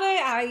love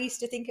it. I used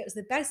to think it was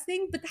the best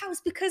thing, but that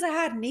was because I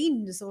had an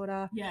eating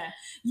disorder. Yeah.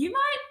 You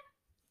might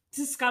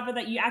discover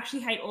that you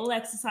actually hate all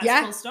exercise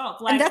full stop.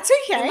 Like, and that's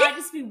okay. It might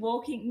just be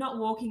not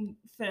walking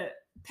for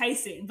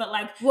pacing, but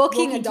like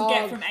walking a dog to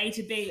get from A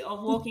to B, or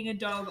walking a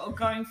dog, or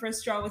going for a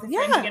stroll with a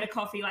friend to get a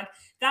coffee. Like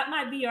that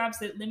might be your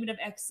absolute limit of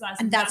exercise.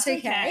 And that's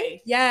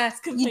okay. Yeah.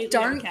 It's completely you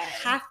don't okay.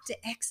 have to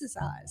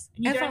exercise.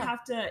 You don't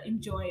have to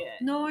enjoy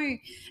it. No.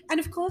 And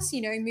of course,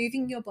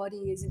 moving your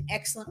body is an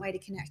excellent way to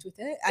connect with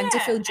it and to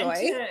feel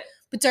joy.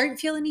 But don't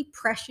feel any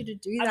pressure to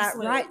do that,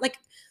 right? Like,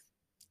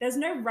 there's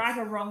no right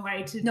or wrong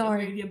way to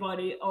move your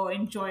body or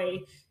enjoy.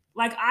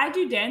 Like I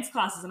do dance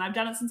classes and I've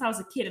done it since I was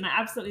a kid and I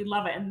absolutely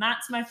love it. And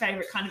that's my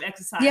favorite kind of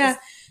exercise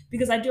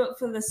because I do it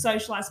for the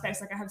social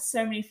aspects. Like I have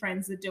so many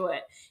friends that do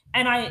it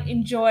and I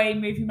enjoy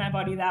moving my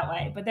body that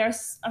way. But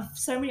there's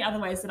so many other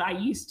ways that I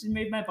used to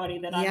move my body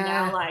that I'm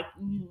now like,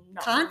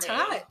 not can't for me.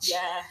 touch.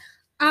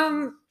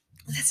 Yeah.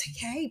 That's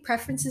okay.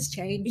 Preferences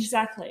change.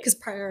 Exactly. Because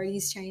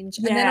priorities change.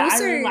 Yeah, and then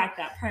also, I really like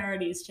that.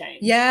 Priorities change.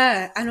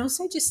 Yeah. And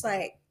also just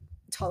like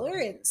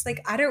tolerance.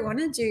 Like I don't want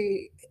to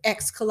do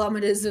X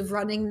kilometers of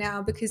running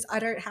now because I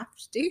don't have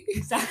to do.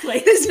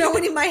 Exactly. There's no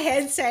one in my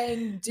head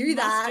saying do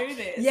that. Must do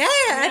this. Yeah.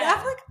 And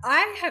I'm like,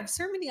 I have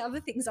so many other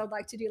things I'd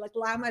like to do, like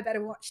lie in my bed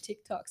and watch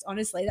TikToks.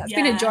 Honestly, that's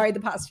been a joy the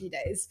past few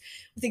days.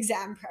 With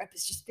exam prep,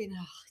 it's just been,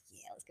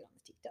 let's get on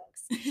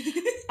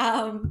the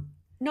TikToks.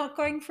 Not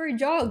going for a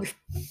jog.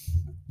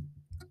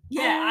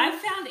 Yeah, I've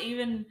found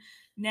even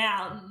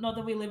now, not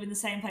that we live in the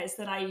same place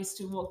that I used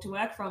to walk to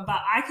work from,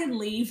 but I can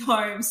leave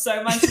home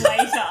so much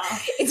later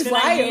than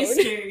wild. I used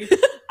to.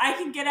 I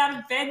can get out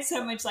of bed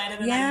so much later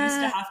than I used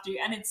to have to.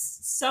 And it's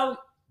so,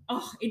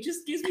 it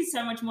just gives me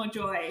so much more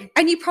joy.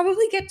 And you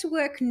probably get to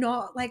work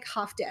not like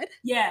half dead.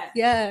 Yeah.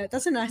 Yeah,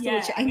 that's a nice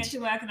little change. I get to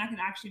work and I can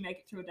actually make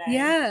it through a day.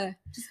 Yeah.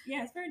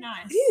 It's very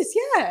nice. It is,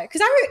 yeah.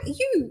 Because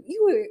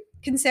you were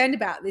concerned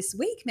about this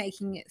week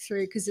making it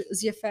through because it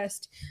was your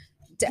first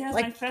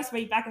my first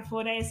week back at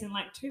 4 days in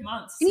like 2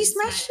 months. And you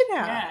smashed it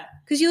out. Yeah.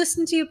 Because you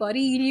listened to your body,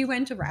 you knew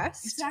when to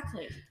rest.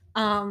 Exactly.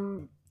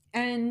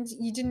 And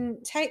you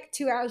didn't take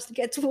 2 hours to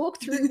get to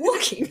walk through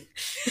walking.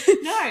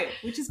 No,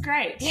 which is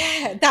great.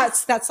 Yeah,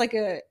 that's like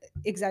a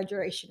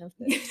exaggeration of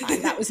the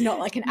time. That was not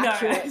like an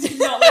accurate. I did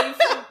not leave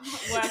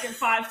from work at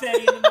 5:30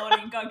 in the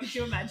morning. God, could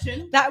you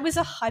imagine? That was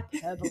a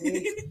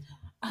hyperbole.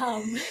 But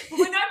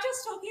we're not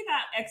just talking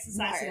about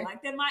exercising. No.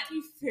 Like there might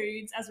be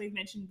foods, as we've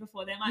mentioned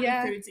before, there might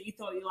be foods that you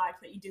thought you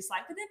liked that you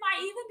disliked, but there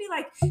might even be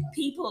like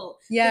people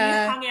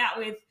that you hung out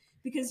with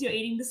because your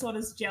eating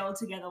disorders gel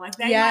together. Like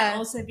they might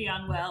also be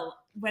unwell,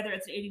 whether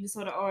it's an eating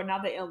disorder or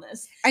another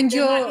illness. And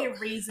there might be a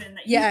reason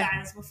that you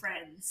guys were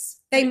friends.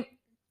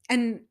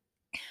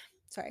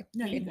 Sorry.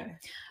 No, you go.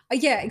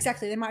 Yeah,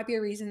 exactly. There might be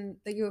a reason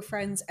that you were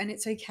friends and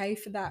it's okay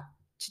for that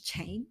to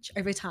change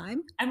over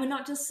time. And we're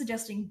not just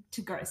suggesting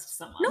to ghost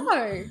someone.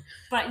 No.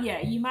 But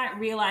you might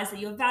realize that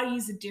your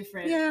values are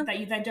different, that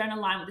they don't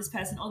align with this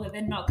person or that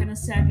they're not going to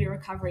serve your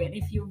recovery. And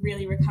if you're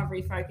really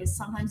recovery focused,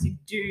 sometimes you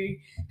do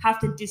have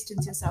to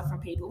distance yourself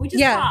from people, which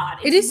is hard.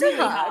 It is really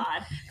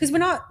hard. Because we're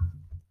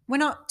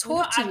not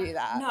taught to do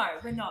that. No,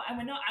 we're not. And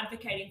we're not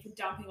advocating for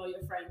dumping all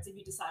your friends if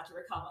you decide to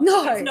recover.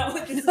 No. That's not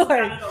what this is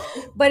about at all.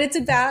 But it's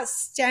about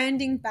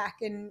standing back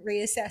and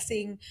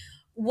reassessing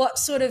what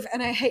sort of,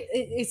 and I hate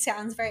it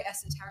sounds very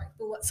esoteric,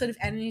 but what sort of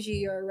energy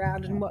you're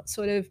around and what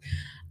sort of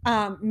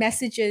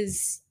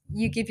messages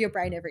you give your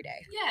brain every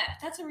day. Yeah,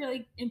 that's a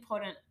really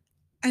important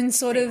and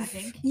sort thing, of I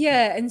think.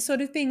 And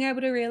sort of being able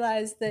to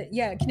realize that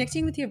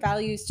connecting with your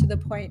values to the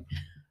point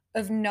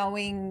of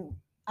knowing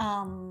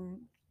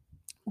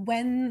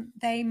when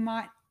they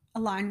might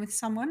align with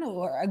someone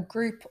or a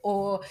group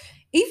or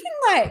even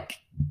like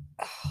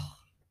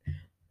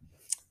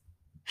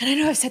and I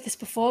know I've said this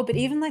before, but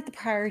even like the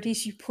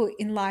priorities you put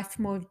in life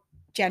more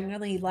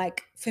generally,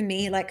 like for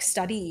me, like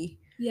study.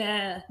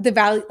 Yeah. The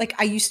value, like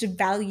I used to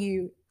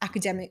value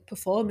academic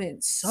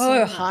performance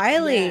so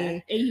highly. Yeah.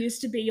 It used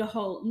to be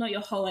not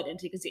your whole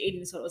identity because your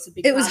eating disorder was a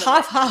big part. It was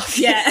half.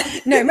 Yeah.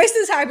 No, most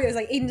of the time it was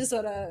like eating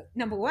disorder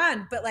number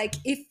one. But like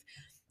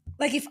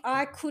if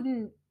I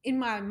couldn't in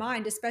my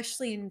mind,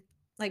 especially in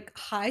like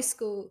high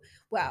school,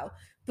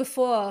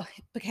 before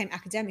it became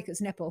academic, it was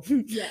netball.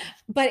 Yeah.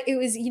 But it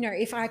was,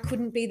 if I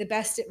couldn't be the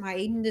best at my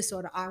eating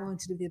disorder, I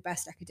wanted to be the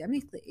best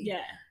academically.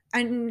 Yeah.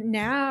 And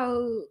now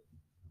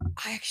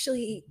I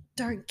actually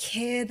don't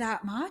care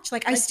that much.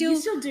 Like I still... You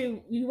still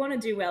do, you want to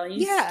do well and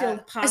you still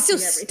pass. I still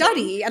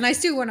study and I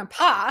still want to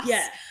pass.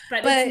 Yeah.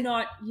 But it's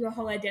not your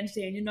whole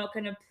identity and you're not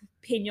going to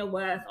pin your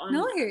worth on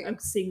a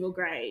single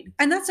grade.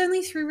 And that's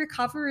only through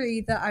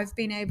recovery that I've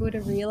been able to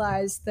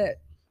realize that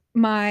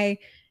my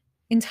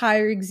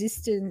entire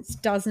existence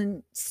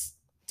doesn't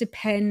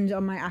depend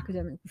on my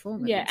academic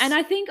performance. Yeah, and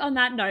I think on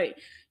that note,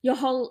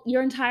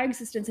 your entire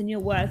existence and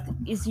your worth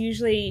is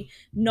usually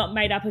not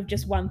made up of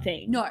just one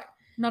thing. No,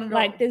 not at all.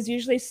 Like there's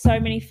usually so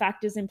many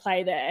factors in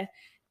play there,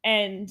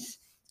 and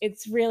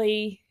it's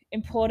really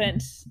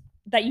important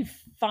that you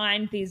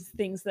find these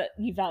things that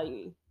you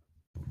value.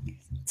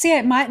 So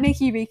it might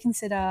make you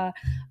reconsider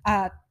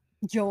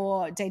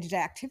your day-to-day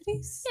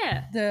activities.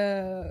 Yeah.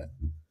 The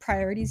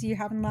priorities you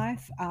have in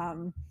life,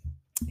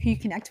 who you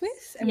connect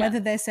with and whether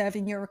they're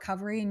serving your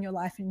recovery and your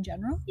life in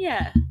general.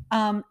 Yeah.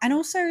 And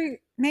also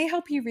may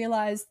help you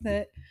realize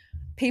that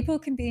people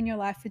can be in your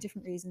life for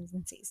different reasons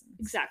and seasons.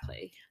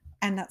 Exactly.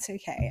 And that's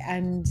okay.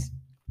 And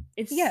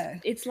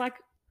it's like,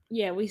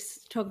 we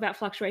talk about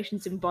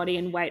fluctuations in body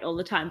and weight all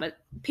the time, but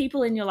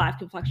people in your life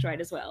can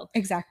fluctuate as well.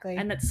 Exactly.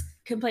 And that's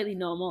completely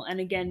normal. And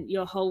again,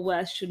 your whole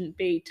worth shouldn't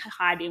be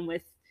tied in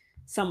with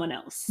someone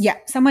else. Yeah.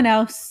 Someone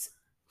else.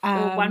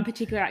 Or one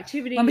particular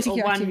activity, or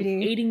one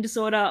eating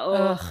disorder,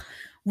 or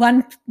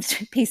one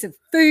piece of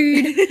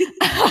food.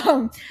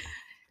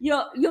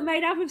 you're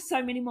made up of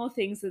so many more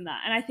things than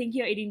that. And I think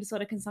your eating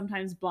disorder can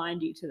sometimes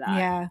blind you to that.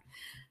 Yeah.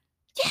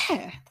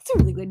 Yeah, that's a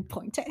really good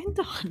point to end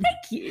on.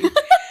 Thank you.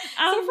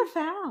 So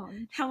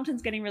profound.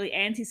 Hamilton's getting really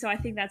antsy, so I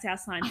think that's our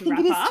sign to wrap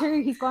up. I think it is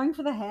too. He's going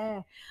for the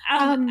hair.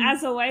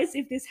 As always,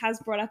 if this has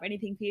brought up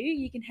anything for you,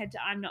 you can head to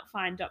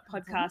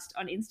imnotfine.podcast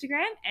on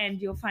Instagram,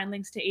 and you'll find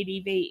links to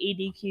EDV,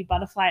 EDQ,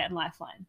 Butterfly, and Lifeline.